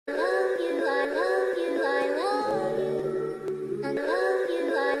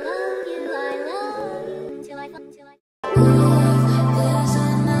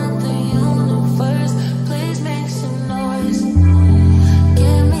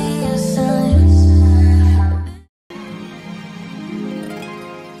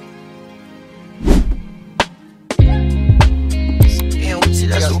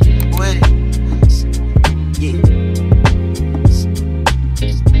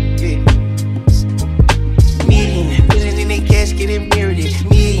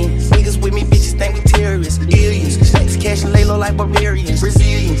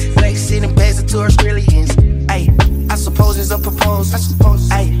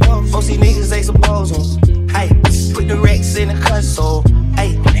most these niggas they suppose on. Hey, put the racks in the console.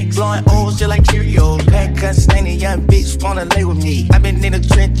 Hey, blowing O's just like Cheerios. Pack sustaining young bitch wanna lay with me. I been in the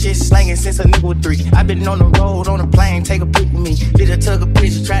trenches slanging since a nigga was 3. I been on the road, on the plane, take a pic with me. Bitch, I took a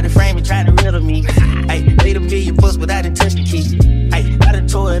picture, tried to frame it, tried to riddle me. Hey, paid $1 million but I didn't touch the key. Hey, I done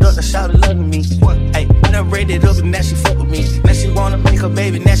tore it up, the shout loving me. Hey, I done raided it up and now she fuck with me. Now she wanna make her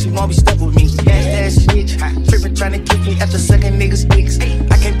baby, now she wanna be stuck with me. Gas that bitch, trippin' tryna kick me after sucking niggas' dicks.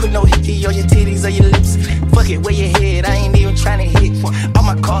 I can't put no hickey on your titties or your lips. Fuck it, where your head, I ain't even tryna hit. All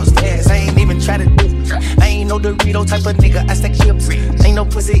my cars fast, I ain't even try to do. I ain't no Dorito type of nigga, I stack chips. Ain't no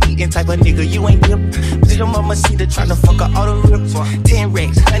pussy eating type of nigga, you ain't hip. Bitch, your mama see the tryna fuck her all the rips. 10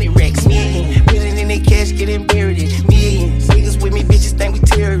 racks, 100 racks, million. Putting in their cash, getting buried in millions. Niggas with me, bitches think we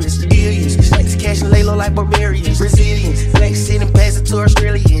terrorists. Billions, snakes cash and lay low like barbarians. Brazilians, black sit and pass it to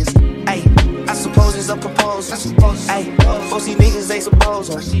Australians. Ayy, I suppose it's a proposal. Ayy, most these niggas they suppose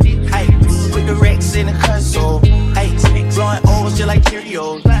on. Ayy, put the racks in the console. Ayy, blowing O's just like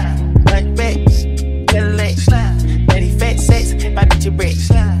Cheerios. Hunchbacks, Cadillacs, daddy fat sex, my bitch a wreck.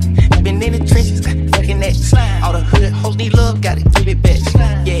 I been in the trenches, fucking that. All the hood hoes need love, gotta give it back.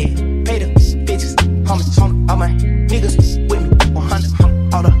 Yeah, pay the bitches, homie, all my niggas with me,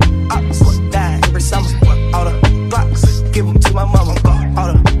 100. All the ops die every summer. All the blocks, give them to my mama.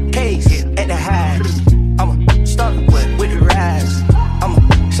 All the K's at the high. I'ma start with the rise. I'ma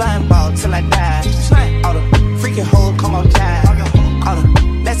slime ball till I die. All the freaking hoes come outside. All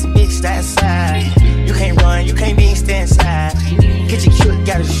the that's a bitch that side. You can't run, you can't even stand side. Get your cute,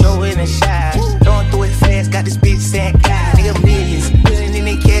 gotta show it and shine. Going through it fast, got this bitch saying God. Nigga millions, putting in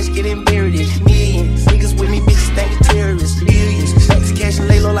their cash, getting buried in millions. Niggas with me, bitches think we terrorists. Billions, snakes cash and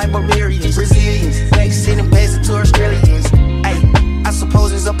lay low like barbarians. Brazilians, snakes sit and pass it to Australians. Ayy, I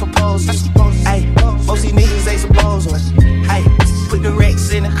suppose it's a proposal. Ayy, most these niggas they suppose on. Ayy, put the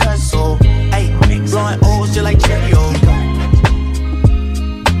racks in the console. Ayy, blowing O's just like Cheerios.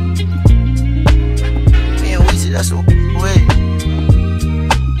 Man, we see that's what way.